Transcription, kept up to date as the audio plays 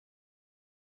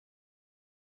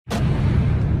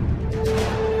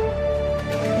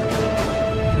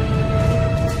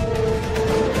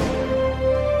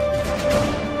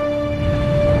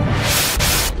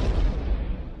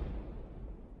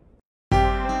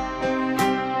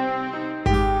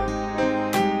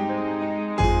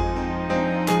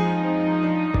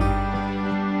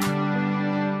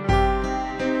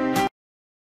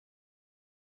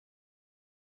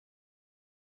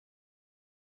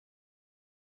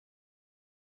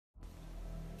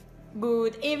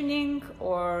Good evening,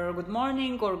 or good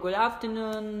morning, or good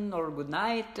afternoon, or good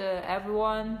night,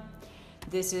 everyone.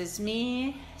 This is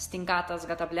me, Stinkatas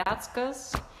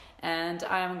Gatabliatskas, and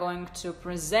I am going to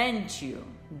present you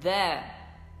the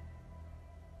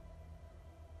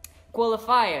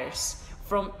qualifiers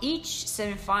from each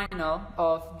semi-final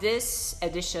of this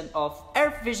edition of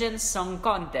EarthVision Song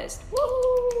Contest. Woo!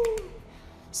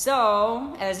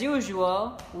 So, as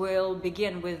usual, we'll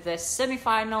begin with the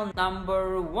semi-final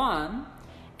number 1,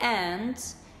 and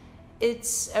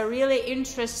it's a really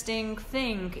interesting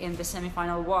thing in the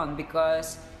semi-final 1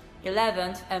 because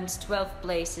 11th and 12th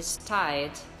place is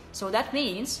tied. So that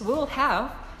means we'll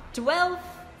have 12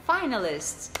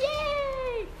 finalists.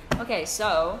 Yay! Okay,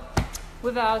 so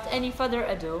without any further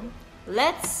ado,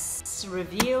 let's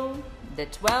reveal the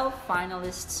 12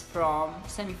 finalists from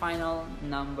semi-final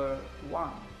number 1.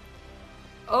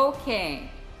 Okay,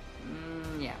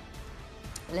 yeah,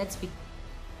 let's be.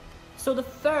 So the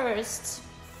first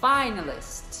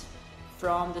finalist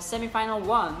from the semi-final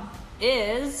 1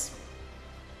 is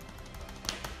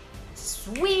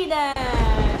Sweden.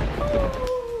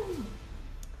 Woo!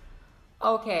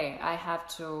 Okay, I have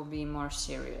to be more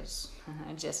serious.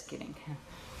 Just kidding.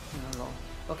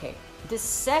 Okay, the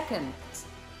second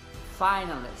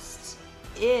finalist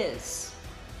is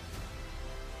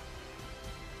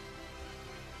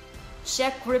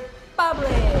Czech Republic.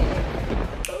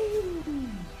 Ooh.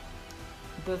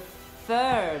 The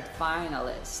third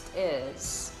finalist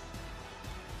is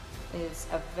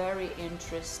a very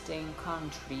interesting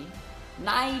country,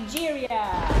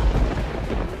 Nigeria.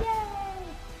 Yay!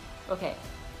 Okay,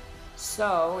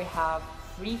 so we have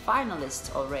 3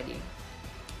 finalists already.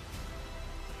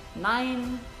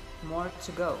 9 more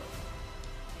to go.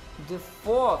 The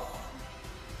fourth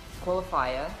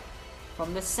qualifier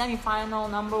from the semi-final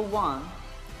number 1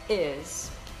 is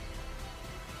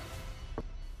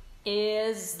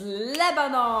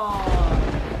Lebanon.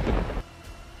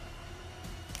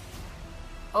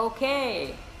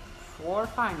 Okay, 4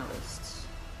 finalists.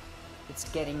 It's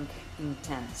getting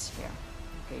intense here.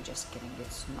 Okay, just kidding,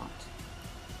 it's not.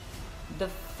 The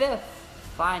fifth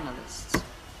finalist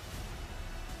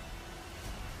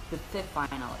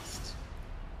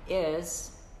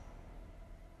is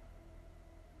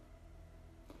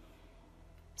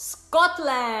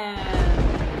Scotland.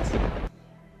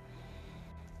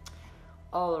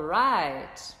 All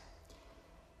right.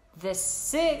 The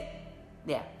sixth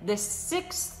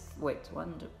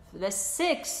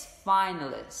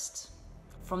finalist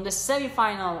from the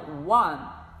semi-final 1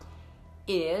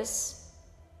 is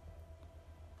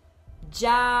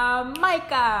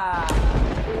Jamaica.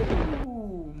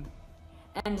 Ooh.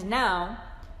 And now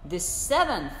the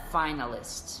 7th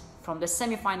finalist from the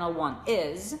semi-final 1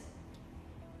 is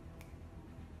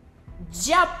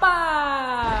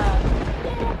Japan.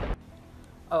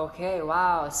 Okay,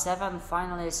 wow, 7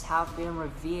 finalists have been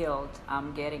revealed.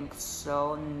 I'm getting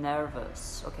so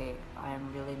nervous. Okay, I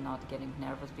am really not getting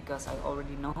nervous because I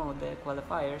already know the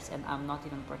qualifiers and I'm not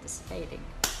even participating.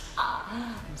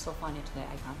 I'm so funny today,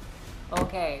 I can't.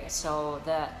 Okay, so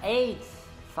the 8th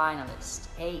finalist,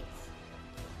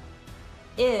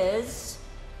 is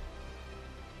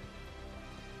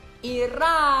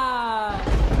Iran.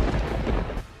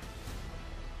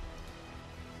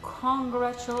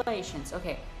 Congratulations.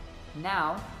 Okay,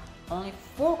 now only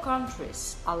 4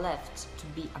 countries are left to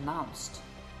be announced.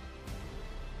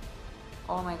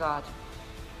 Oh my god,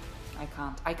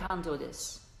 I can't do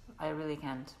this. I really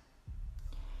can't.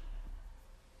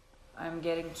 I'm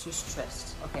getting too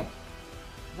stressed. Okay,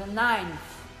 the ninth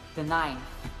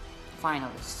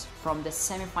finalist from the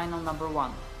semi-final number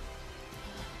 1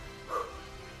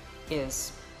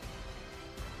 is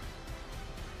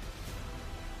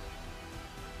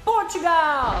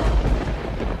Portugal!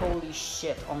 Holy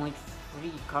shit, only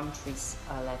 3 countries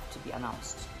are left to be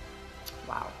announced.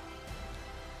 Wow.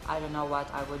 I don't know what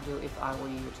I would do if I were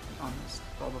you, to be honest.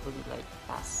 Probably like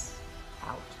pass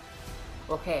out.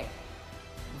 Okay,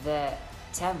 the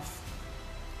 10th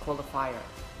qualifier.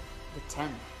 The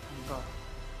 10th, oh my god.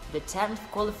 The 10th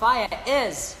qualifier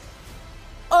is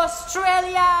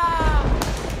Australia!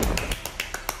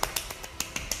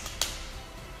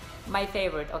 My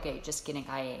favorite. Okay, just kidding.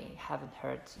 I haven't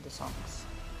heard the songs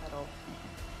at all.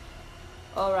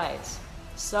 Alright,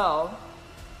 so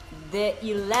the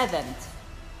 11th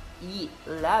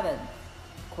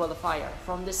qualifier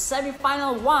from the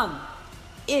semi-final 1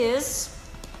 is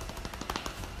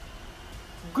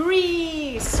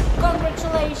Greece.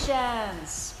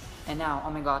 Congratulations! And now, oh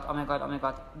my god,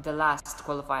 the last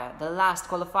qualifier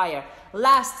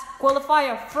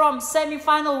from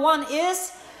semi-final 1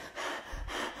 is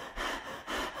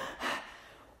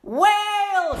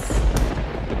Wales!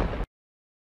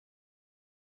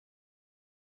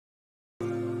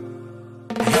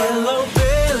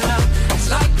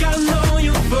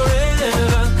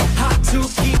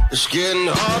 It's getting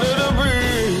harder to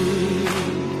breathe.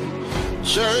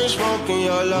 Chain smoking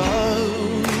your love.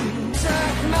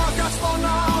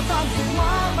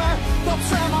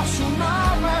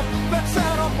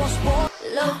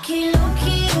 Low-key,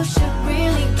 low-key, you should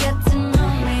really get to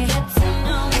know me.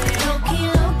 Low-key,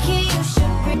 low-key, you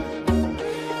should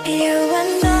you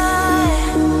and I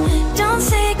don't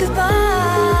say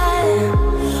goodbye.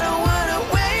 Don't wanna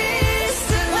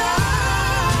waste a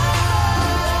life.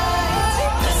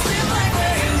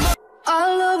 I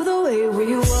love the way we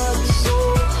work so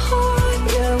hard.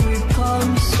 Yeah, we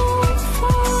come so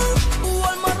far.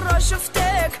 أول مرة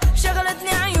شفتك شغلتني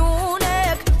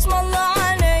عيونك. اسم الله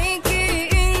عليكي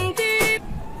انتي.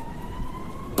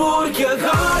 Porque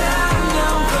agora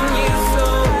não conheço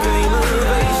quem me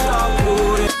deixa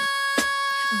por.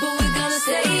 But we're gonna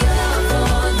stay up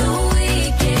for the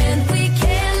weekend. We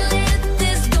can't let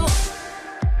this go.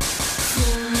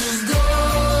 Fool's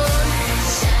gold,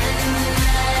 shining the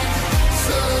light,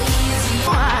 so easy.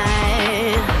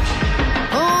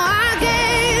 Oh, I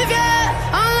gave you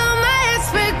all of my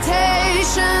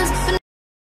expectations.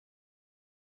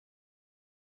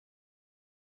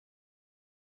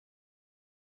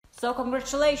 So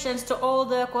congratulations to all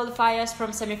the qualifiers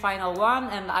from semi-final 1,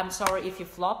 and I'm sorry if you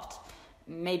flopped,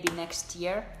 maybe next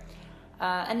year.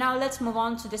 And now let's move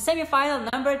on to the semi-final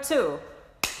number 2,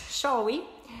 shall we?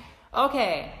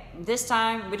 Okay, this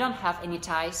time we don't have any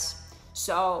ties,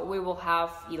 so we will have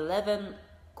 11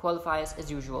 qualifiers as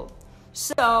usual.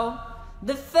 So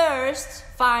the first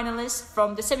finalist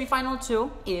from the semi-final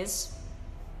 2 is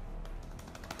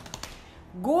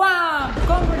Guam.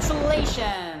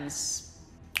 Congratulations!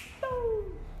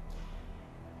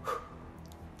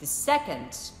 The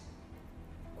second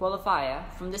qualifier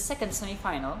from the second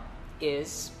semi-final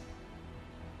is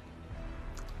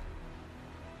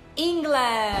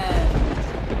England.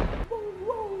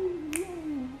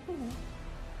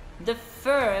 The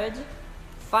third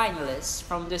finalist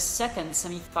from the second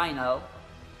semi-final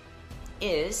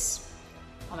is,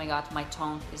 oh my god, my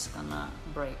tongue is gonna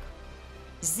break,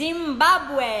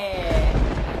 Zimbabwe. I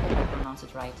hope I pronounce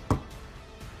it right.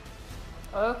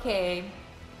 Okay.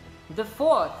 The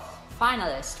fourth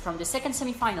finalist from the second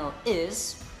semi-final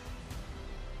is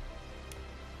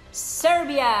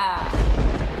Serbia.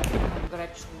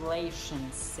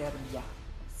 Congratulations, Serbia.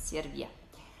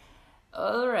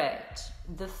 Alright,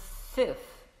 the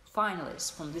fifth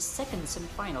finalist from the second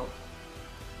semi-final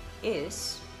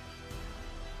is,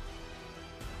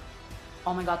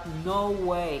 oh my god, no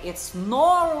way, it's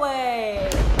Norway.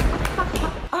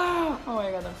 Oh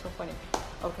my god, I'm so funny.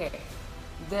 Okay,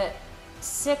 the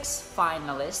sixth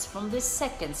finalist from the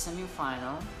second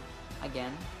semi-final,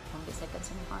 again from the second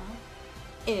semi-final,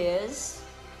 is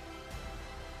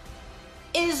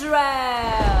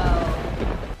Israel.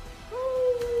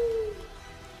 Woo.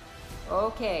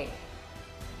 Okay,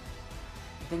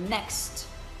 the next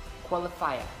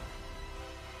qualifier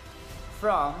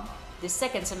from the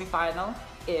second semi-final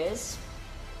is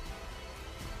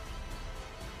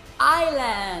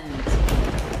Ireland.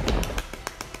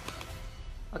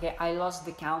 Okay, I lost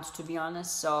the count to be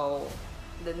honest, so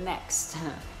the next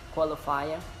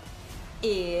qualifier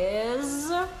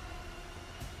is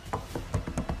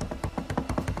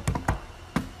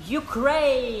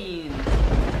Ukraine.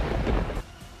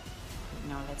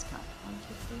 Now let's count. 1,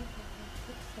 2, 3, 4,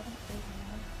 5, 6, 7, 8,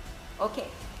 9. Okay.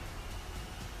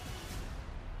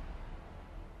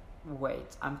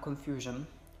 Wait, I'm confusion.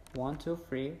 1, 2,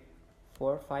 3,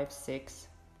 4, 5, 6,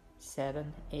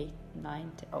 7, 8,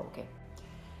 9, 10. Okay.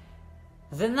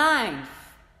 The ninth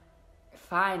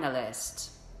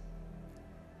finalist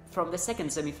from the second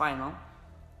semi-final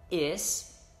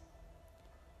is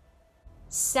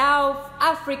South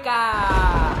Africa.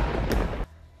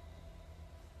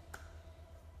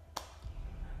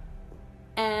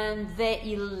 And the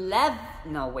 11th,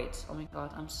 no wait, oh my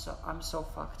god, I'm so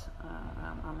fucked.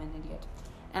 I'm an idiot.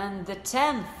 And the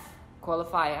 10th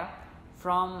qualifier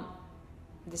from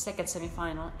the second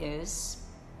semi-final is,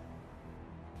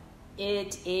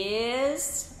 it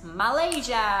is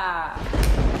Malaysia.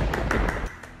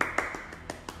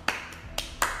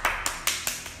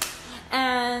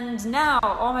 And now,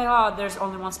 oh my god, there's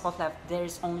only one spot left.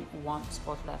 There's only one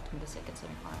spot left in the second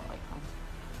semi-final. I can't.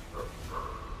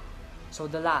 So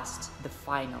the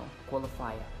final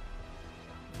qualifier,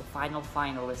 the final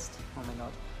finalist, oh my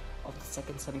god, of the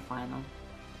second semi-final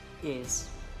is,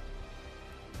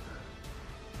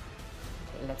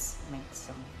 okay, let's make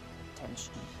some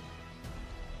tension.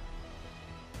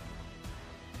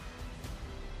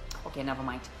 Okay, never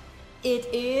mind. It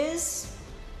is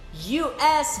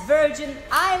US Virgin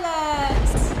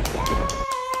Islands. Yeah!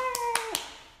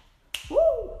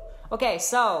 Woo! Okay,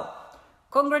 so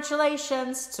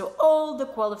congratulations to all the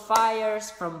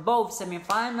qualifiers from both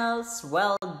semifinals.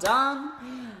 Well done.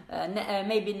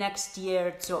 Maybe next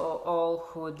year to all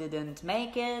who didn't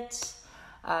make it.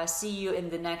 See you in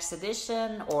the next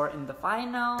edition or in the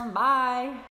final.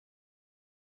 Bye.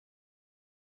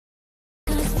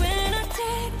 When I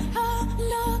take a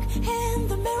look in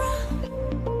the mirror,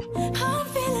 I'm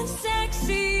feeling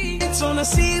sexy. It's on, I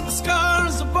see the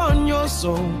scars upon your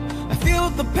soul. I feel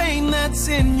the pain that's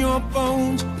in your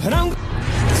bones. But I'm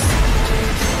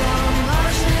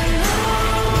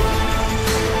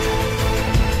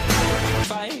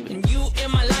and you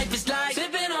in my life is like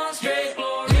sipping on straight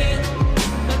glory.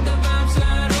 Let the vibe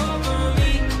slide over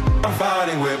me. I'm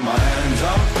fighting with my hands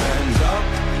up, hands up.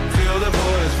 Feel the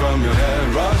bullets from your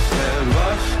head rush, head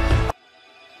rush.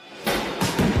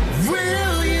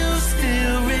 Will you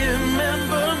still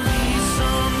remember me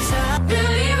sometime?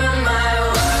 Believe in my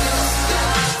words,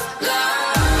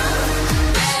 love.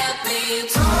 Let me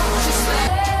talk, just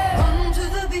let run to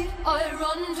the beat, I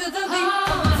run to the beat.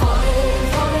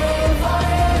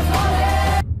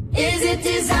 Is it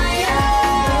desire?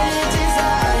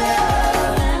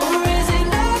 Or is it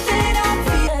nothing I'm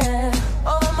feeling?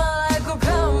 All my life could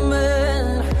come in.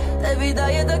 Every day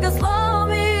you took a slow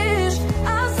me.